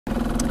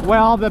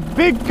Well, the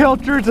big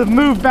pilchards have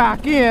moved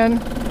back in,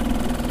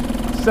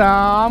 so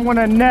I'm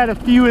gonna net a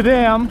few of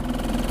them.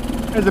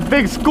 There's a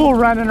big school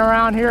running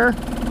around here.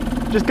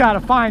 Just gotta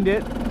find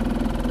it.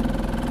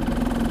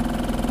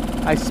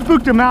 I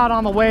spooked them out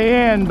on the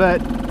way in,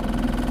 but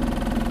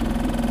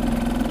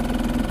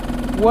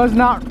was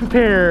not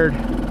prepared.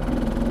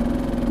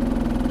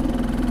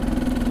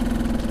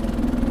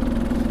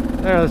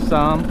 There's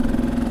some.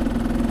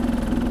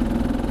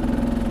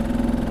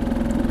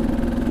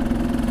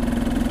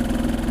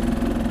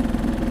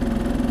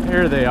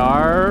 Here they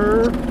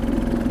are.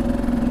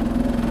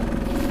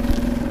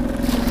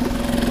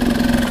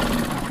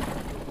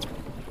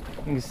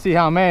 You can see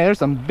how many. There's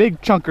some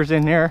big chunkers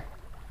in here,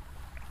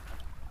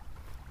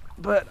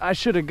 but I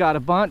should have got a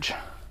bunch.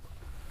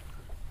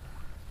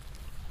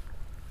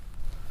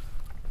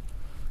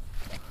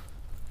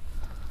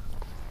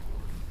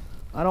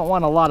 I don't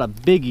want a lot of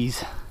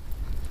biggies.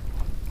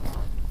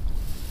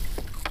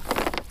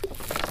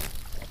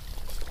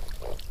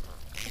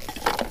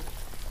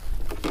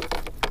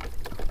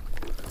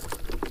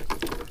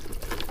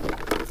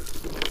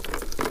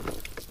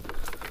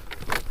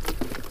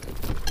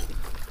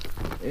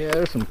 Yeah,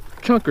 there's some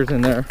chunkers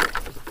in there.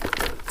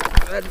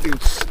 That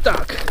dude's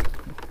stuck.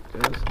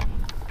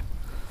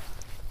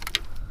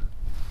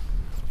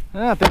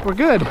 I think we're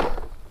good.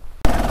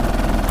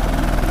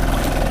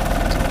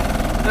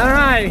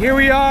 Alright, here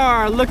we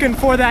are looking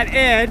for that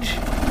edge.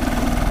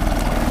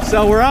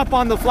 So we're up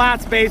on the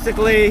flats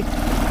basically.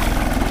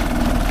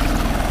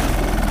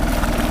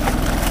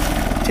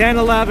 10,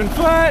 11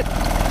 foot.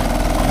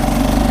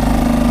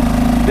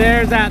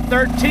 There's that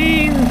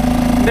 13.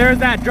 There's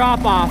that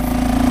drop off.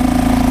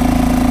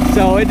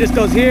 So it just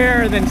goes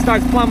here and then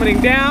starts plummeting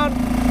down,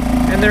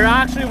 and there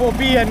actually will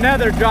be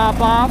another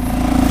drop off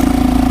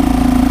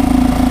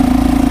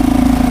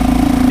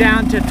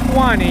down to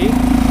 20.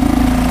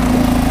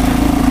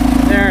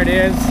 There it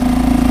is.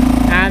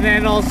 And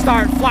then it'll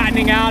start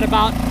flattening out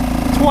about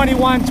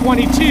 21,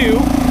 22.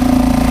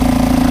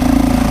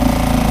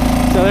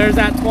 So there's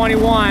that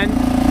 21,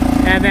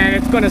 and then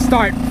it's going to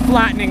start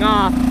flattening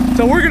off.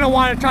 So we're going to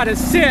want to try to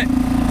sit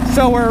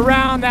so we're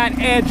around that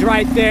edge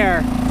right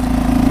there.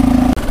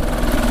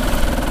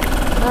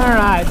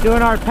 Alright,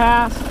 doing our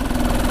pass.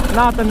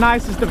 Not the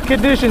nicest of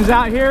conditions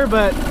out here,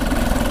 but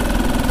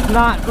it's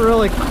not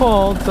really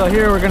cold. So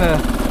here we're gonna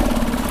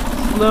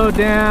slow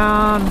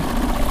down.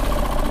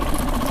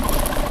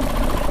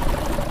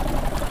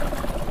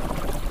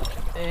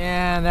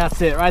 And that's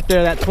it, right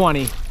there, that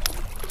 20.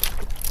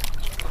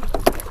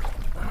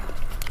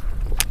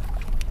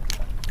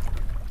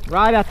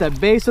 Right at the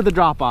base of the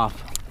drop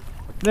off.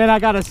 Then I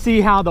gotta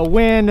see how the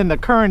wind and the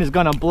current is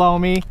gonna blow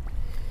me.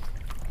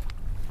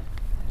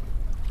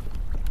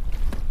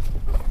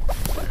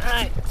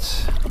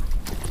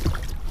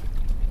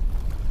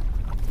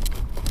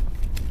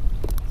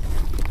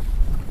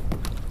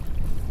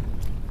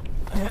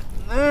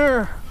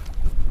 There.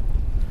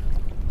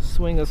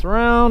 Swing us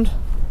around.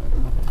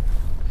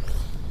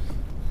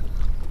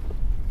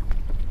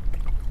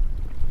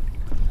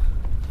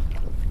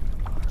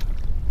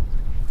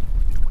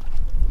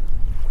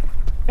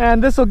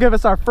 And this will give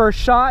us our first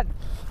shot.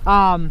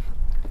 I'm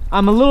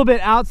a little bit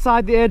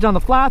outside the edge on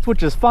the flats,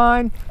 which is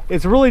fine.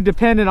 It's really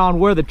dependent on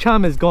where the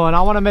chum is going.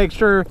 I want to make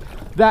sure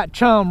that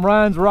chum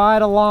runs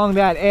right along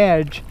that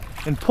edge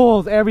and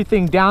pulls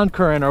everything down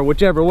current, or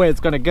whichever way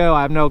it's going to go.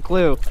 I have no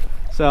clue.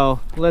 So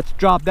let's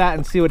drop that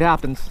and see what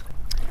happens.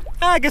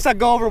 I guess I'll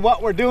go over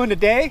what we're doing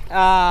today.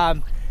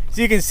 So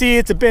you can see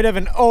it's a bit of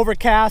an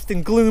overcast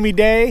and gloomy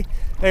day.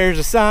 There's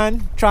the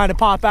sun trying to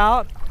pop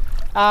out.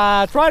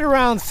 It's right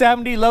around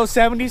 70, low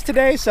 70s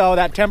today, so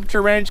that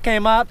temperature range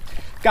came up.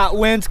 Got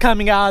winds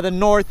coming out of the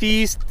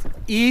northeast,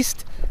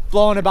 east,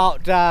 blowing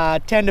about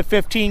 10 to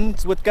 15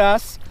 with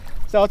gusts.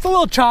 So it's a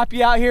little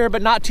choppy out here,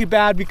 but not too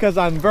bad because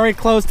I'm very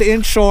close to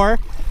inshore.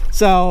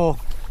 So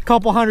a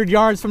couple hundred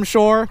yards from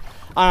shore.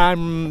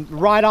 I'm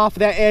right off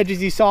of that edge,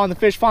 as you saw in the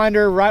fish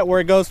finder, right where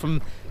it goes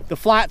from the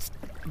flats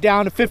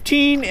down to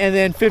 15, and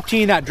then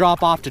 15 that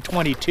drop off to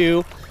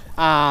 22.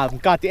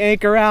 Got the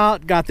anchor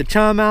out, got the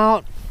chum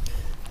out.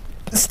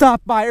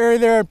 Stopped by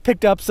earlier,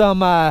 picked up some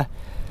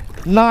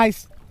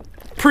nice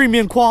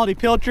premium quality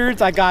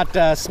pilchards. I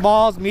got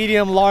smalls,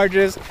 medium,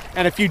 larges,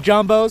 and a few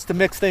jumbos to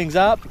mix things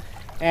up.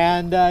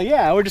 And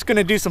yeah, we're just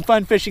gonna do some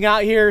fun fishing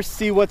out here,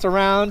 see what's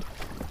around.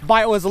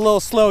 Bite was a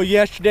little slow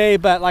yesterday,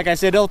 but like I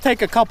said, it'll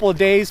take a couple of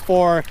days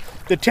for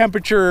the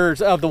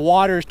temperatures of the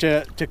waters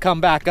to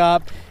come back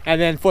up, and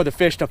then for the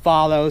fish to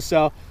follow.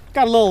 So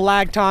got a little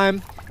lag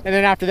time, and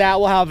then after that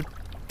we'll have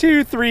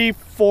 2, 3,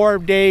 4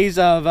 days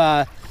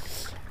of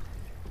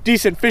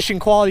decent fishing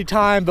quality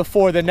time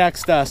before the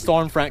next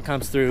storm front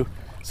comes through.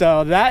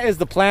 So that is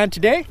the plan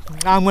today.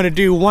 I'm going to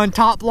do one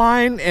top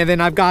line, and then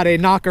I've got a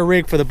knocker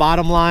rig for the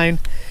bottom line,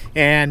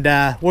 and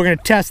we're going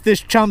to test this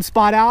chum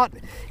spot out.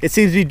 It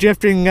seems to be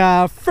drifting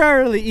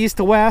fairly east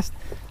to west.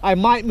 I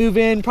might move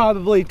in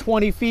probably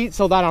 20 feet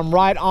so that I'm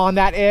right on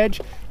that edge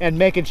and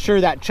making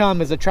sure that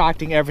chum is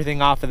attracting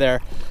everything off of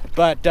there.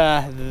 But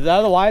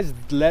otherwise,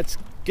 let's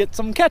get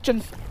some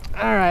catching.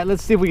 All right,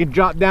 let's see if we can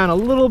drop down a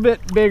little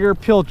bit bigger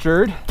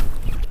pilchard.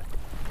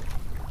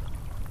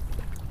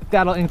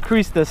 That'll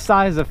increase the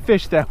size of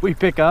fish that we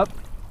pick up.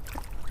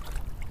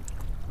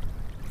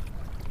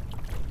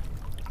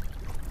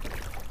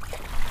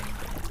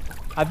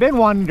 I've been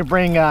wanting to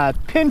bring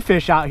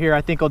pinfish out here.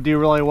 I think will do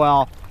really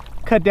well.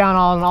 Cut down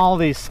on all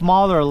these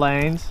smaller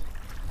lanes.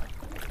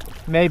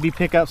 Maybe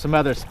pick up some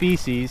other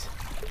species.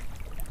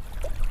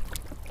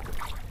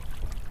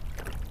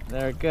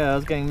 There it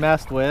goes, getting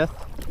messed with.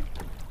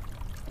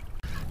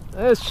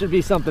 This should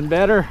be something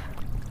better.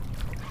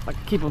 I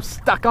can keep them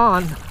stuck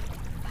on.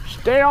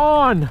 Stay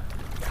on!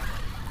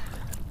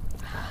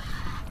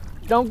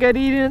 Don't get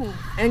eaten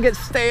and get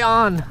stay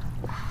on.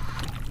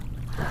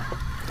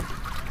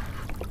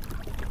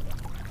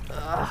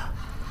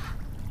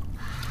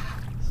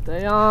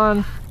 Stay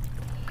on.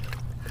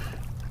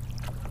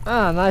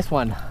 Ah, nice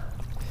one.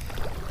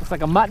 Looks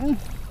like a mutton.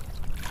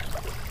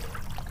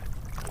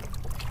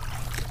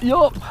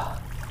 Yup.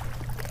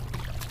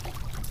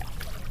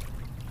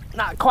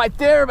 Not quite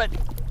there, but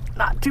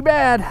not too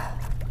bad.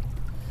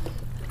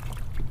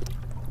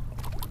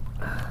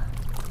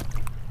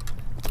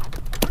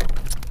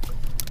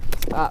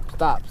 Stop,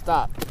 stop,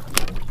 stop,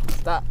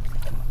 stop.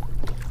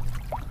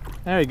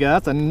 There you go,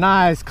 that's a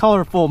nice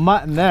colorful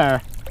mutton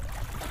there.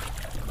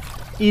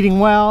 Eating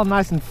well,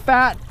 nice and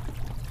fat,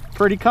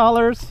 pretty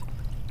colors.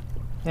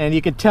 And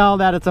you can tell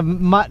that it's a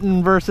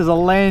mutton versus a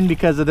lane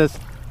because of this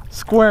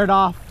squared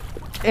off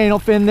anal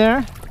fin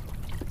there.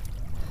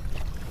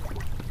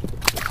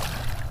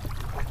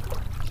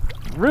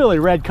 Really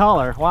red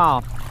color,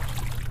 wow.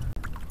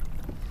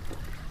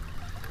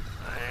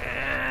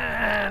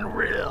 And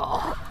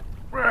reel.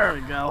 There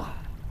we go.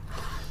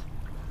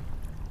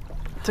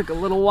 Took a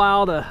little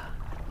while to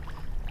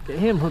get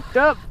him hooked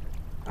up.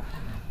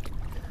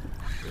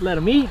 Let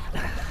him eat.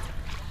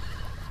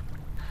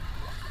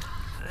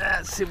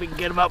 Let's see if we can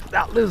get him up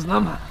without losing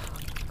him.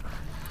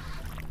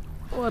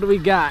 What do we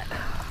got?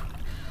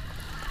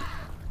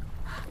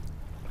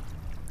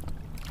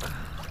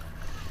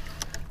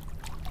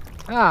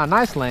 Ah,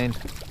 nice lane.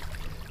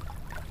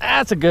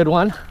 That's a good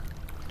one.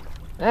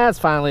 That's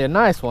finally a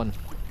nice one.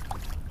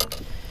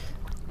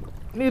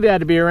 Knew they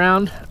had to be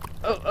around.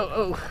 Oh, oh,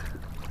 oh.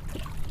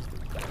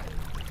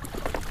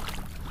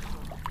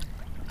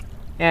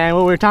 And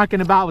what we're talking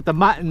about with the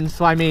mutton,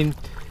 so I mean,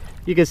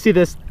 you can see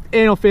this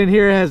anal fin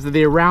here has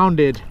the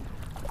rounded,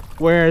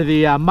 where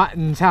the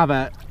muttons have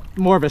a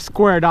more of a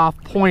squared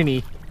off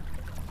pointy.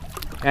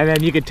 And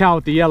then you can tell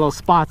with the yellow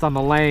spots on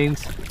the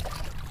lanes.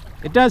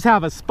 It does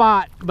have a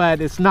spot,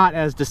 but it's not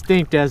as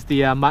distinct as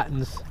the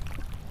muttons.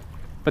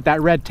 But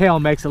that red tail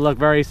makes it look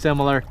very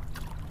similar.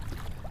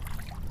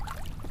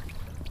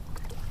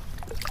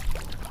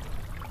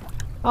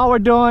 All we're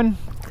doing,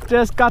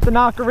 just got the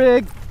knocker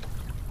rig,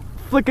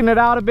 flicking it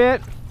out a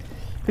bit.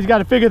 Because you got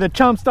to figure the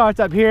chum starts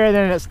up here and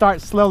then it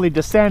starts slowly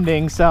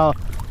descending. So,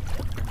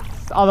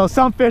 although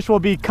some fish will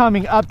be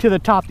coming up to the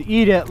top to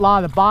eat it, a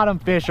lot of the bottom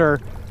fish are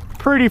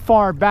pretty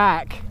far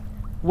back,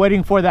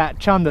 waiting for that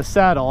chum to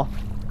settle.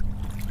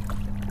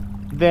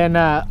 Then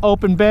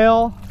open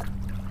bail,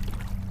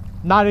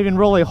 not even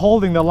really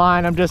holding the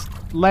line, I'm just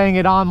laying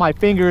it on my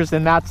fingers,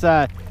 and that's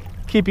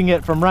keeping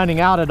it from running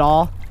out at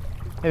all.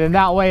 And then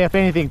that way, if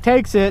anything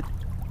takes it,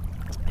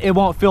 it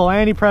won't feel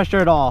any pressure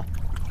at all.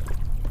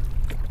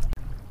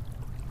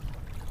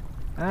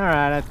 All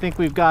right, I think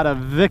we've got a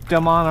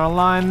victim on our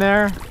line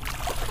there.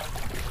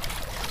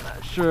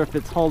 Not sure if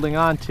it's holding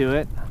on to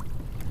it.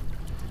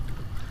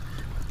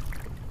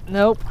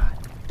 Nope,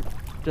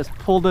 just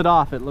pulled it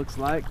off, it looks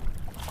like.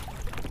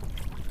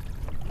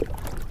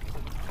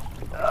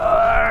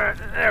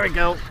 There we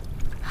go.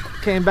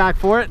 Came back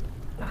for it.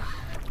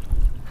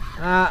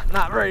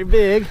 Not very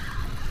big.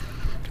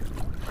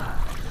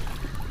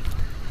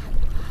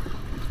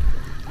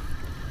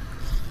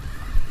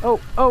 Oh,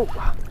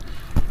 oh.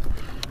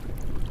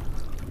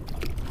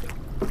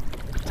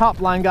 Top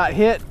line got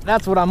hit.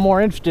 That's what I'm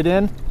more interested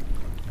in.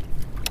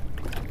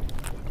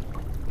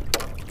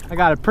 I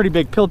got a pretty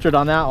big pilchard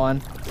on that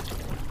one.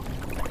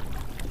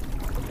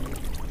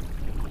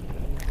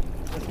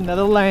 That's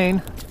another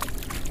lane.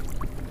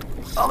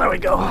 Oh, there we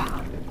go.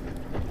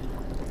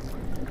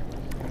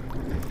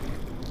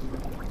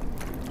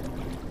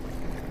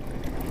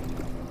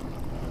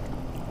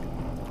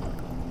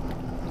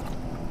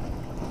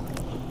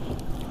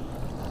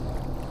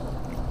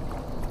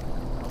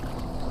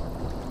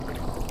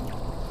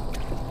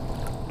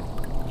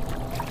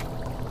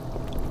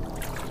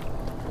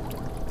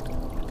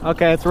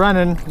 Okay, it's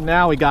running.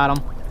 Now we got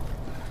him.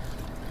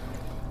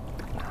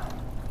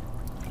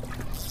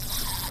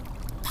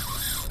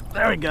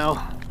 There we go.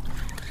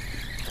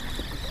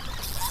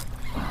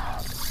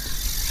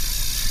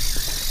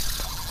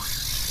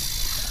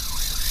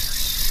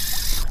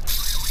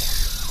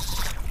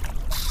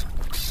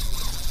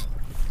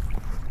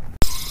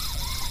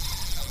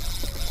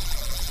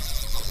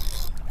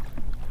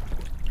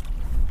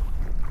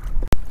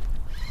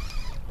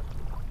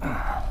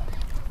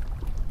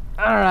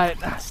 All right,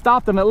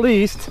 stopped them at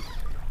least.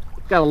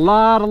 Got a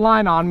lot of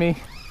line on me.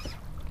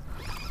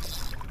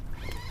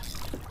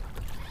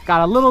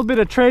 Got a little bit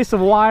of trace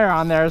of wire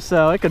on there,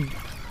 so it could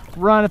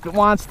run if it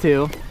wants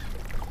to.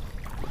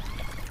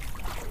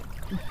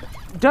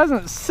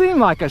 Doesn't seem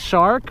like a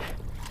shark.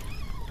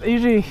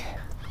 Usually,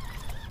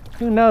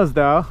 who knows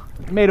though.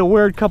 Made a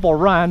weird couple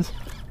runs.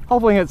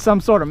 Hopefully it's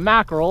some sort of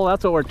mackerel.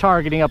 That's what we're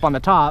targeting up on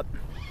the top.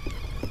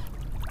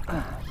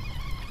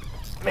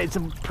 Made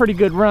some pretty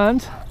good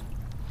runs.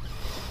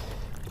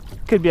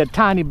 Could be a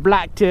tiny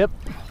black tip.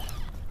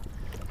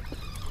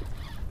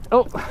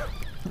 Oh,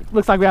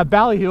 looks like we have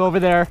ballyhoo over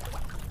there.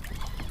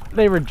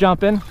 They were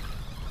jumping.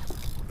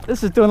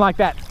 This is doing like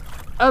that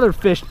other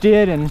fish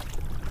did and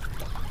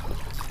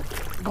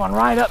going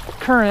right up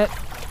current.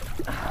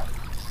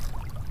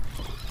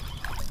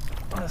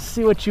 Let's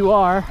see what you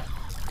are.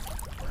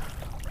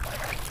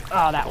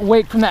 Oh, that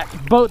wake from that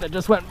boat that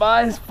just went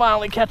by is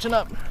finally catching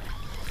up.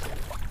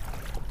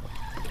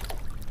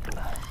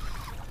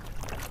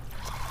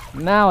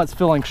 Now it's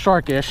feeling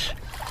sharkish.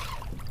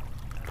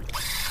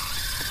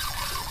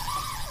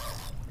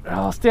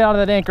 Oh, stay out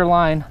of that anchor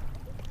line.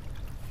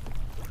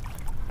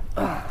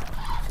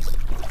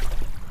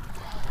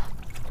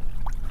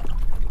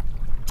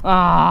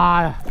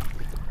 Ah,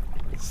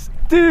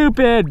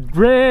 stupid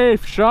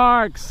reef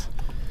sharks.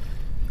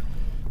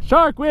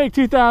 Shark Week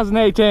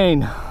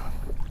 2018.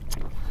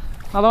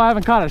 Although I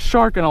haven't caught a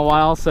shark in a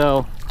while,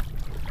 so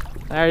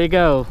there you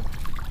go.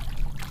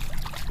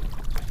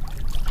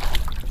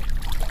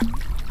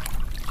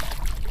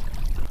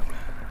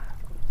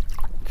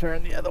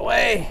 Turn the other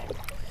way.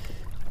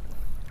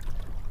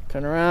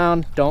 Turn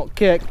around, don't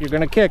kick. You're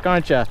gonna kick,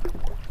 aren't you?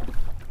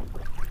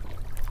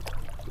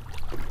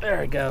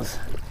 There it goes.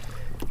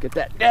 Get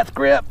that death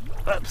grip,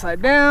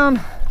 upside down.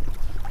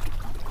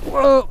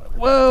 Whoa,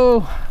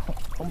 whoa,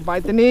 don't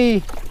bite the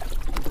knee.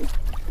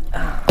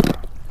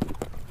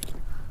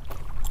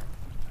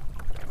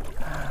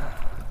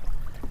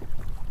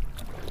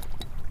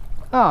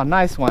 Oh,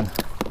 nice one.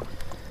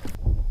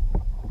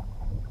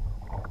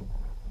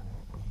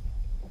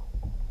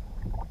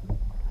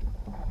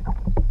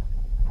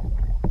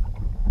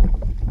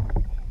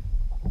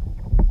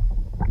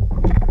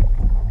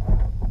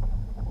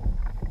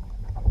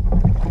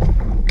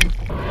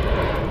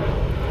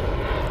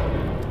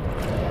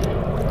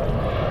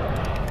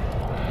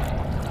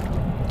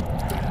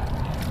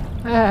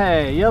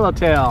 Hey,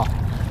 Yellowtail.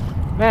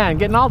 Man,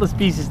 getting all the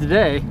species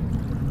today.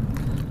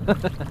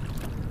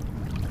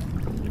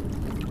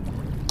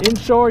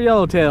 Inshore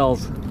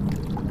yellowtails.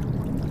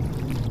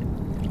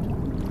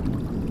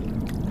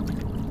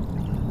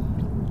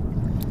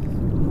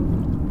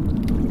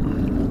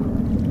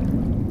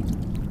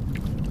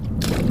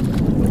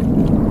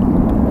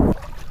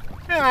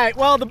 Alright,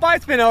 well, the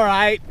bite's been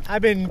alright.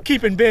 I've been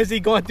keeping busy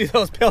going through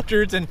those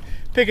Pilchards and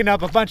picking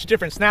up a bunch of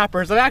different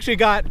snappers. I've actually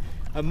got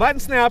a mutton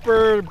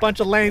snapper, a bunch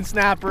of lane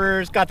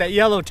snappers, got that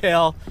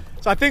yellowtail.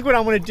 So I think what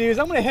I'm going to do is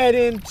I'm going to head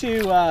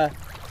into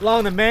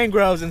along the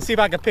mangroves and see if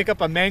I can pick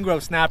up a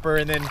mangrove snapper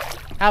and then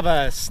have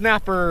a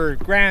snapper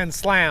grand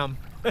slam.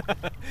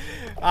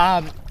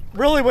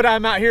 Really what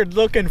I'm out here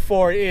looking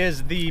for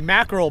is the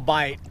mackerel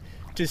bite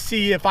to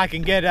see if I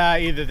can get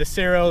either the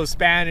Cerro,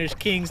 Spanish,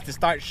 Kings to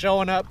start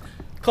showing up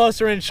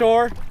closer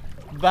inshore.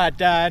 But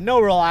no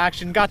real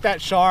action. Got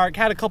that shark,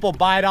 had a couple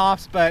bite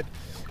offs, but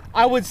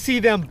I would see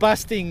them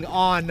busting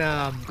on,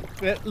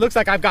 it looks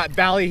like I've got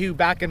ballyhoo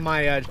back in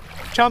my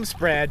chum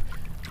spread,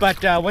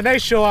 but when they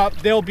show up,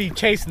 they'll be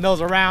chasing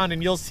those around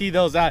and you'll see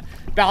those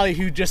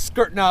ballyhoo just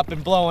skirting up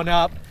and blowing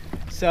up.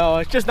 So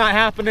it's just not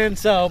happening.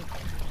 So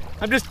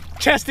I'm just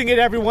testing it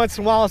every once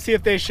in a while to see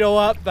if they show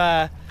up,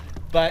 but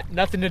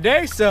nothing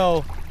today.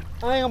 So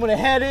I think I'm gonna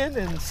head in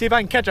and see if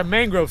I can catch a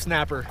mangrove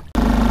snapper.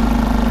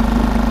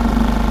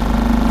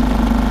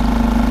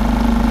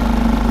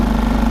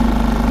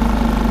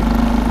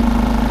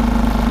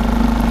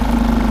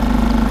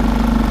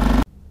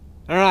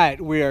 All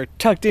right, we are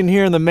tucked in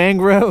here in the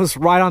mangroves,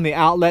 right on the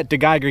outlet to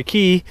Geiger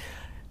Key.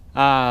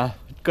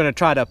 Gonna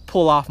try to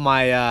pull off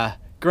my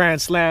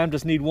Grand Slam,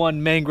 just need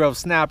one mangrove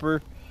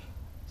snapper.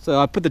 So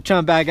I put the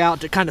chum bag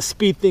out to kind of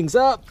speed things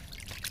up.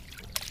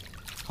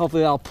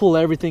 Hopefully I'll pull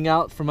everything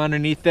out from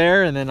underneath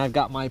there, and then I've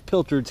got my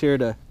Pilchards here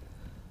to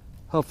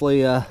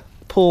hopefully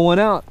pull one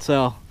out.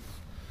 So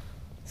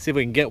see if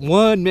we can get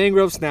one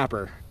mangrove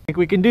snapper. I think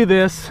we can do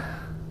this.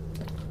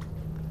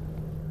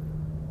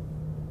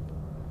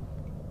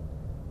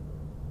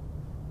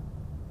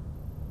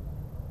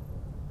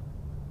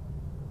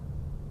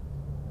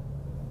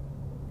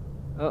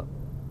 Oh,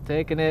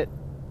 taking it.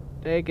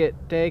 Take it,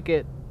 take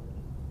it.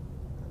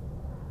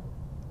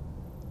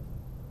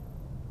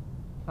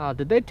 Oh,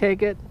 did they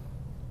take it?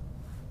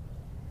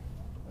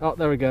 Oh,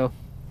 there we go.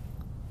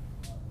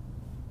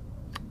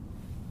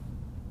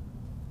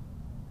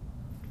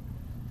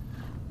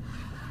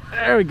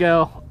 There we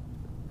go.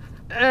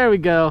 There we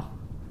go.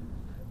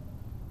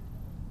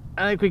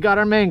 I think we got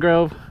our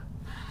mangrove.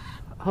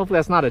 Hopefully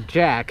that's not a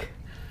jack.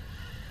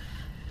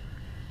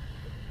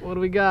 What do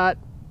we got?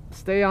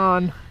 Stay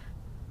on.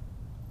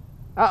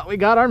 Oh, we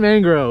got our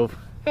mangrove.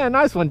 Yeah,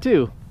 nice one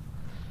too.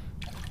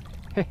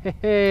 Hey, hey,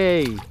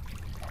 hey.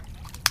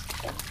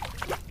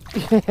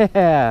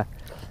 Yeah,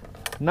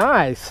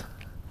 nice.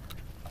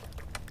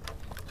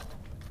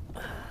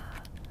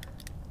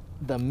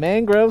 The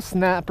Mangrove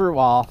snapper,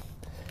 well,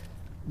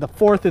 the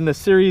fourth in the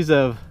series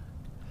of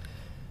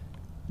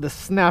the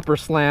snapper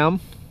slam.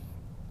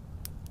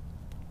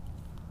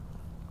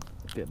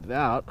 Get it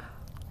out.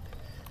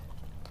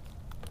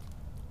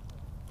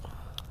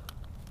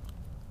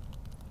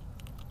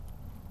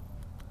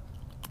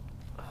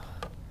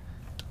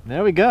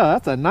 There we go.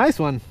 That's a nice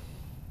one.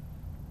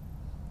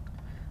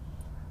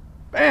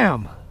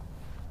 Bam!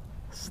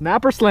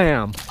 Snapper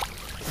slam. Check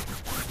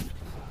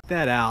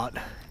that out.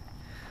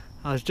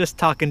 I was just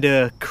talking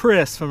to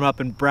Chris from up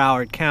in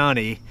Broward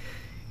County,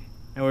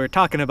 and we were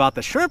talking about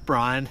the shrimp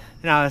run,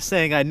 and I was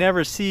saying I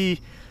never see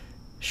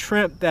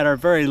shrimp that are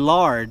very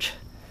large.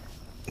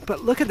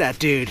 But look at that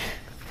dude.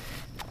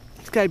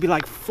 He's got to be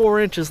like 4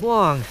 inches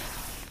long.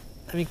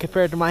 I mean,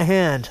 compared to my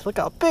hand. Look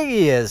how big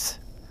he is.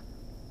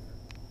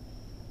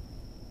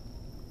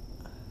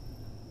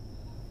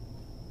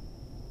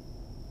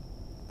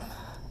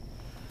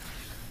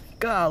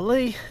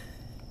 Golly.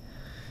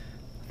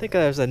 I think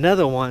there's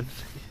another one.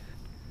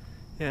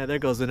 Yeah, there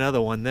goes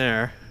another one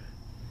there.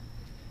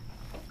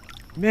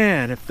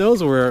 Man, if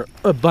those were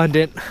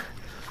abundant.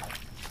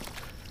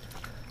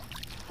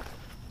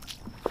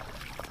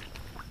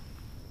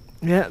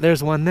 Yeah,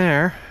 there's one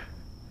there.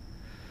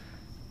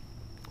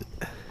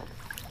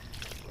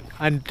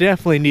 I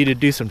definitely need to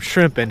do some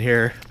shrimp in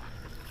here.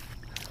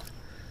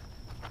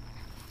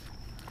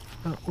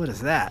 Oh, what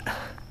is that?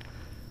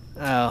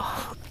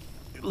 Oh,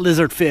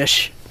 lizard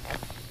fish.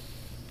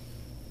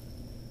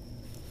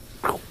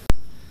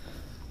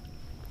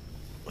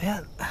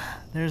 Yeah,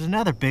 there's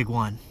another big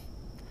one.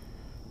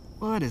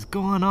 What is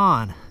going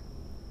on?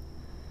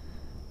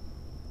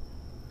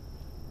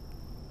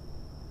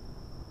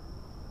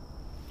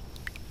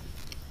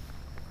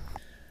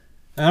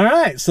 All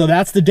right, so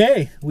that's the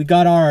day. We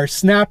got our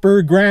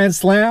snapper grand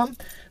slam.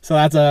 So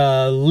that's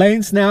a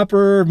lane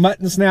snapper,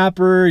 mutton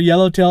snapper,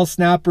 yellowtail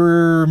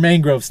snapper,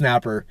 mangrove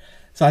snapper.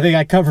 So I think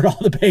I covered all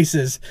the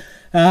bases.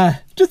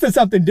 Just did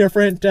something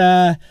different.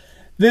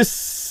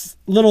 This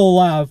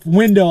little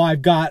window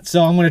I've got,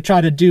 so I'm going to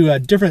try to do a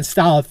different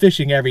style of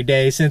fishing every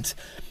day, since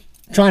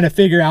trying to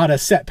figure out a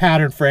set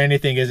pattern for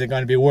anything isn't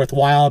going to be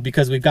worthwhile,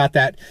 because we've got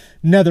that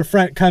nether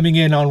front coming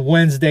in on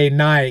Wednesday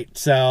night.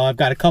 So I've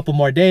got a couple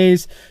more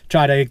days,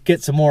 try to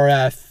get some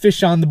more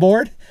fish on the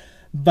board.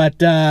 But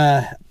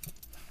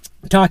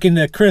talking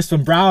to Chris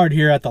from Broward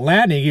here at the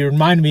landing, he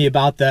reminded me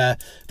about the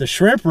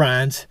shrimp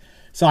runs.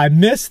 So I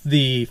missed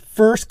the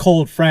first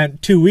cold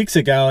front 2 weeks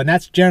ago, and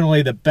that's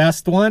generally the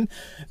best one.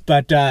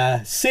 But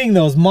seeing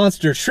those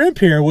monster shrimp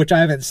here, which I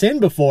haven't seen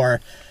before,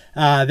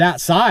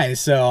 that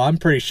size, so I'm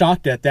pretty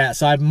shocked at that.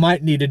 So I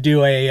might need to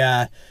do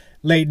a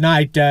late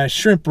night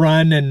shrimp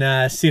run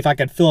and see if I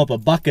could fill up a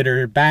bucket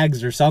or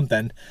bags or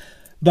something.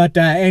 But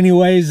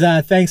anyways,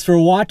 thanks for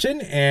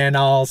watching, and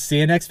I'll see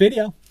you next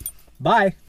video. Bye.